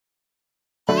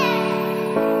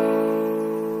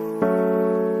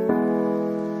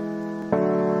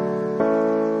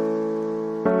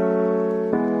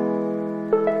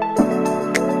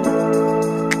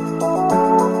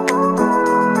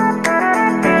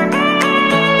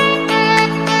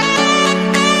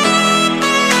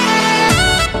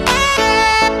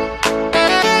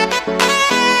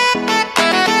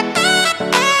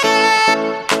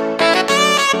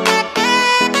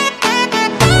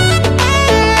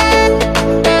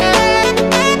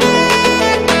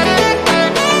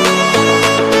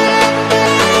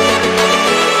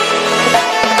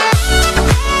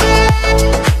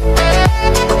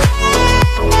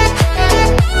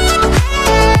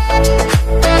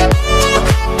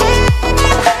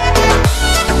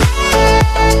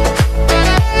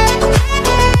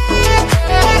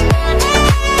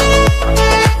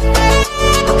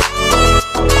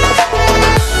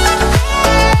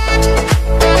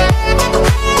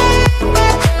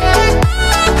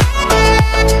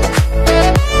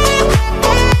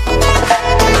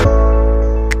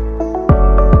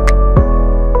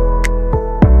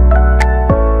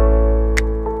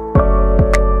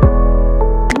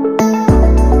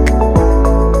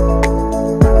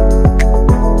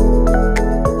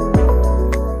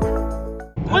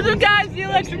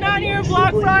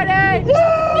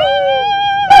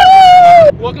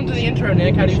intro,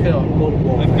 Nick. How do you feel?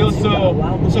 I feel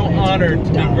so honored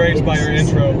to be graced by your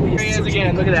intro. Here he is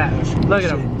again. Look at that. Look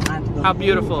at him. How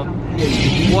beautiful.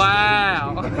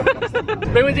 Wow.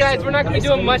 But anyways, guys, we're not going to be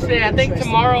doing much today. I think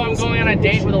tomorrow I'm going on a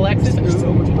date with Alexis.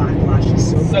 So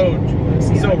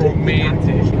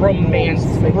romantic.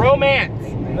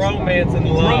 Romance and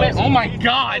love. Oh my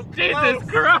God, Jesus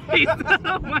Christ.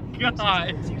 Oh my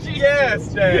God.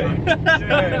 Yes, Jay.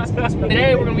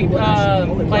 Today we're going to be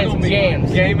playing some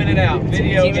games. Gaming it out.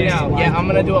 Gaming it out. Yeah, I'm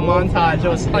going to do a montage of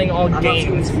us playing all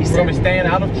games. We're going to be staying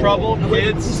out of trouble.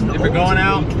 Kids, if you're going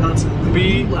out,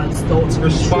 be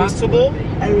responsible.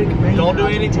 Don't do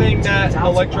anything that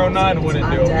Electro 9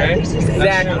 wouldn't do, okay?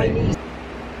 Exactly.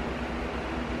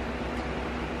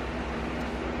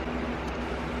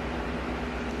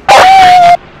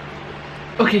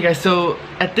 Okay guys, so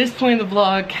at this point in the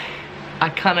vlog, I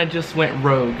kind of just went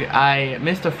rogue. I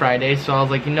missed a Friday, so I was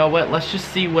like, you know what, let's just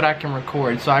see what I can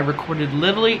record. So I recorded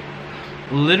literally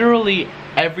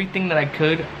everything that I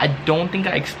could. I don't think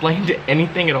I explained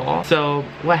anything at all. So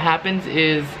what happens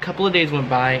is a couple of days went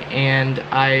by and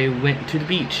I went to the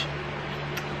beach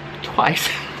twice.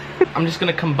 I'm just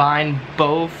gonna combine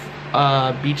both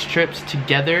beach trips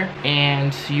together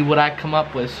and see what I come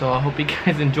up with. So I hope you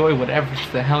guys enjoy whatever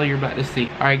the hell you're about to see.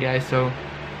 Alright guys, so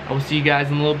I will see you guys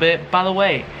in a little bit. By the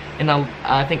way, in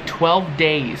I think 12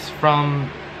 days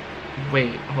from,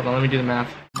 wait, hold on, let me do the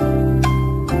math.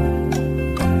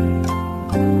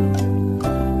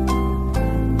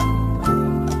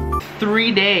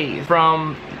 Three days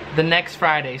from the next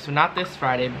Friday, so not this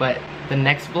Friday, but the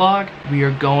next vlog, we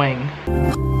are going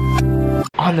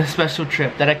on the special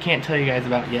trip that I can't tell you guys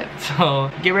about yet. So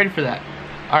get ready for that.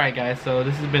 Alright guys, so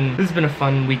this has been a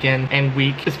fun weekend and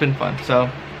week. It's been fun. So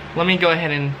let me go ahead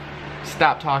and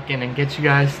stop talking and get you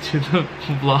guys to the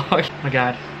vlog. Oh my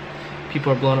God,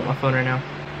 people are blowing up my phone right now.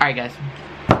 Alright guys,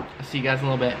 I'll see you guys in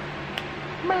a little bit.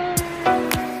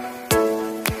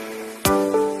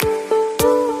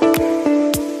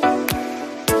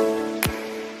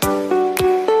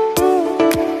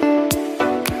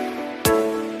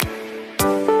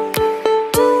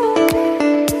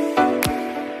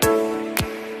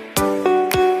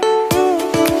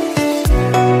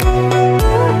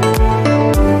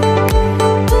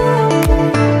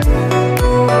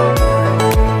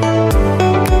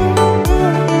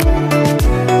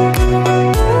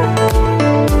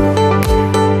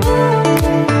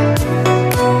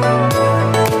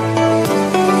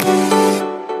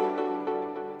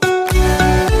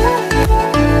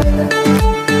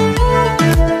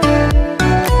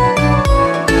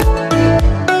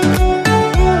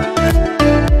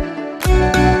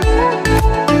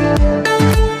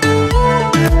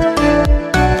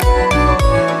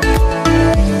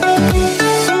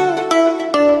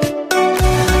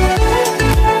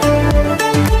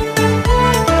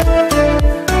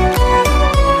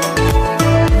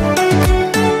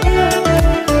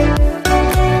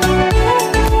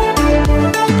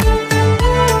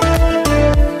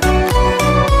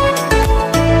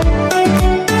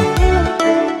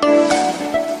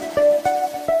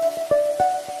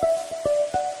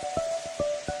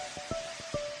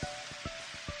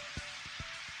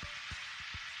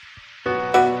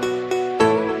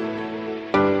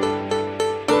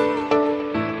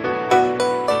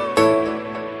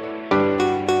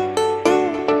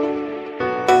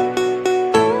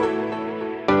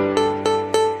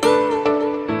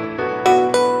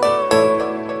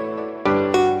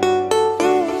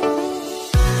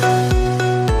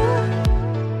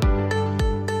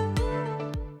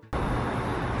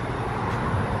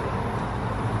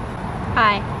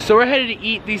 So we're headed to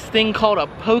eat this thing called a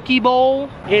poke bowl.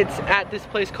 It's at this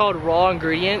place called Raw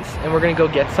Ingredients, and we're gonna go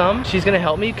get some. She's gonna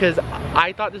help me because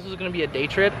I thought this was gonna be a day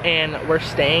trip, and we're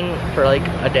staying for like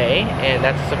a day, and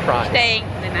that's a surprise. Staying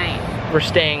the night. We're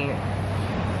staying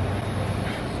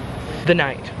the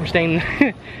night. We're staying.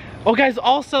 Oh guys,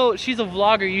 also, she's a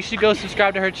vlogger. You should go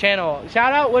subscribe to her channel.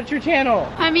 Shout out, what's your channel?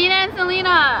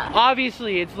 Ximena&Selena.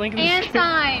 Obviously, it's linked in the description.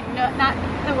 And sign, no, not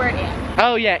the word and.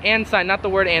 Oh yeah, and sign, not the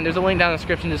word and. There's a link down in the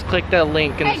description. Just click the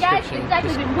link in the description. Hey guys,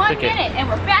 it's actually been 1 minute and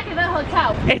we're back at the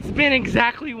hotel. It's been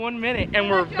exactly 1 minute and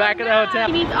we're back at the hotel.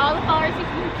 He needs all the followers he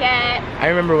can get. I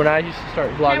remember when I used to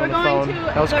start vlogging on the phone.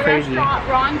 That was crazy. Restaurant,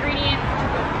 Raw Ingredients, to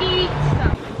go eat. So,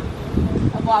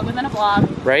 a vlog within a vlog.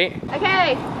 Right?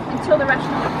 Okay, until the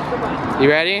restaurant. You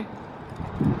ready?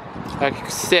 Okay,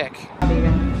 sick.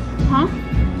 Huh?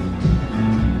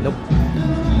 Nope.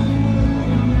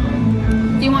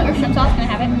 Do you want your shrimp sauce? Can I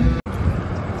have it?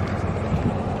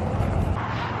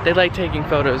 They like taking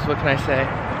photos, what can I say?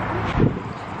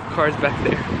 Car's back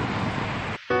there.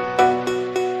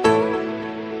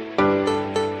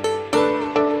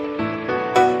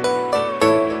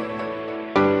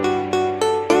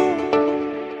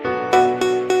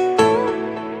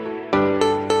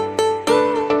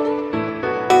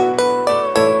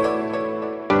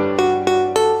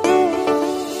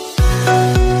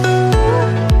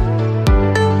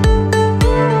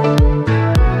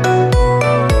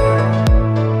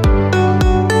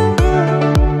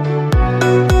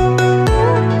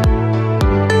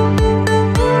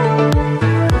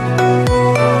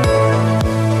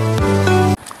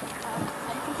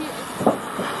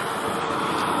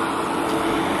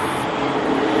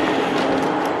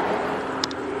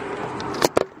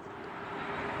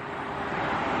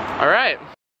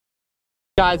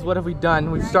 Guys, what have we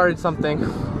done? We've started something.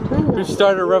 We've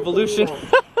started a revolution.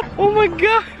 Oh my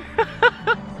god.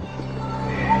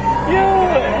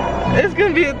 Yo, it's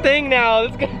gonna be a thing now.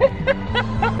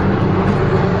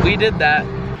 We did that.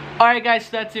 Alright guys,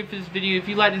 so that's it for this video. If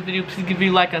you like this video, please give me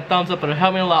like a thumbs up. It'll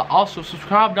help me a lot. Also,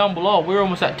 subscribe down below. We're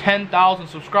almost at 10,000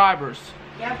 subscribers.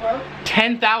 Yeah, bro.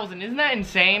 10,000, isn't that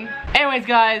insane? Anyways,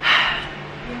 guys,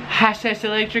 hashtag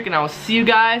electric, and I will see you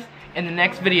guys in the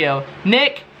next video.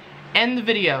 Nick, end the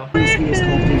video. Yeah,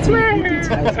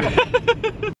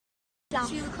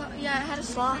 I had a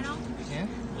sloth. Yeah?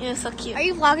 Yeah, so cute. Are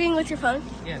you vlogging with your phone?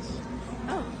 Yes.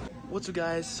 Oh. What's up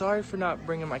guys, sorry for not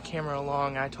bringing my camera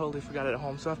along. I totally forgot it at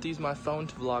home, so I have to use my phone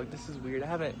to vlog. This is weird. I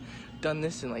haven't done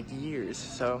this in like years,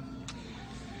 so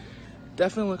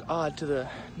definitely look odd to the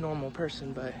normal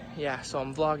person, but yeah, so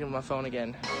I'm vlogging my phone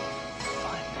again.